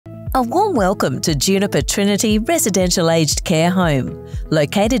A warm welcome to Juniper Trinity Residential Aged Care Home.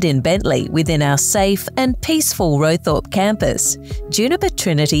 Located in Bentley within our safe and peaceful Rowthorpe campus, Juniper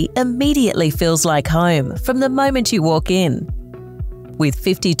Trinity immediately feels like home from the moment you walk in. With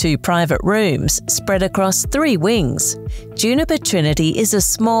 52 private rooms spread across 3 wings, Juniper Trinity is a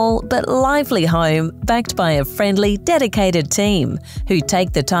small but lively home backed by a friendly, dedicated team who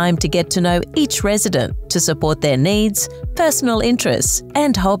take the time to get to know each resident to support their needs, personal interests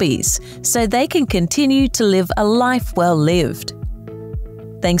and hobbies so they can continue to live a life well lived.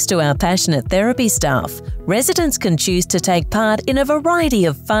 Thanks to our passionate therapy staff, residents can choose to take part in a variety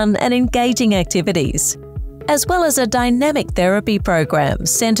of fun and engaging activities, as well as a dynamic therapy program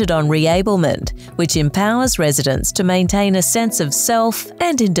centred on reablement, which empowers residents to maintain a sense of self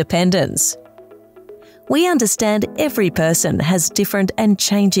and independence. We understand every person has different and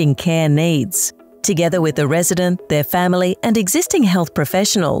changing care needs. Together with the resident, their family and existing health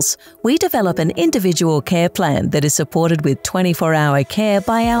professionals, we develop an individual care plan that is supported with 24-hour care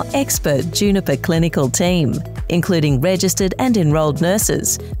by our expert Juniper clinical team, including registered and enrolled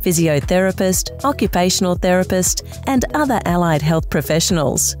nurses, physiotherapist, occupational therapist, and other allied health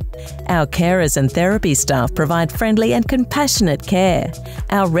professionals. Our carers and therapy staff provide friendly and compassionate care.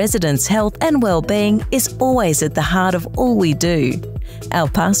 Our residents' health and well-being is always at the heart of all we do. Our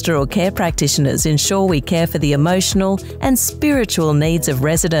pastoral care practitioners ensure we care for the emotional and spiritual needs of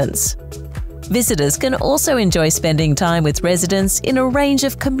residents. Visitors can also enjoy spending time with residents in a range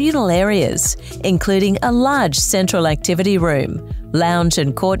of communal areas, including a large central activity room, lounge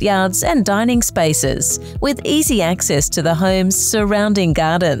and courtyards and dining spaces, with easy access to the home's surrounding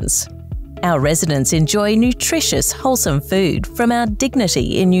gardens. Our residents enjoy nutritious, wholesome food from our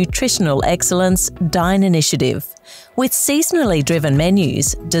Dignity in Nutritional Excellence Dine initiative, with seasonally driven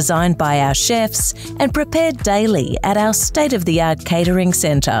menus designed by our chefs and prepared daily at our state-of-the-art catering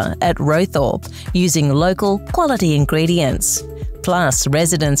centre at Rowthorpe using local, quality ingredients. Plus,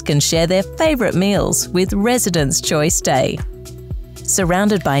 residents can share their favourite meals with Residents' Choice Day.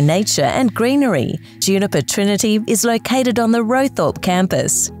 Surrounded by nature and greenery, Juniper Trinity is located on the Rowthorpe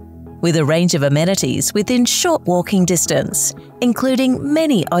campus, with a range of amenities within short walking distance, including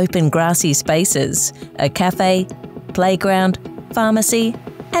many open grassy spaces, a cafe, playground, pharmacy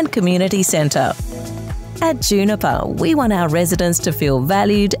and community centre. At Juniper, we want our residents to feel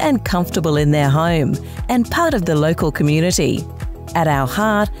valued and comfortable in their home and part of the local community. At our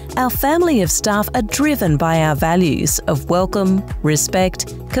heart, our family of staff are driven by our values of welcome,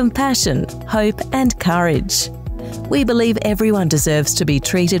 respect, compassion, hope and courage. We believe everyone deserves to be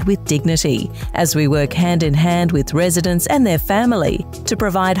treated with dignity as we work hand in hand with residents and their family to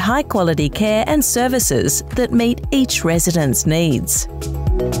provide high-quality care and services that meet each resident's needs.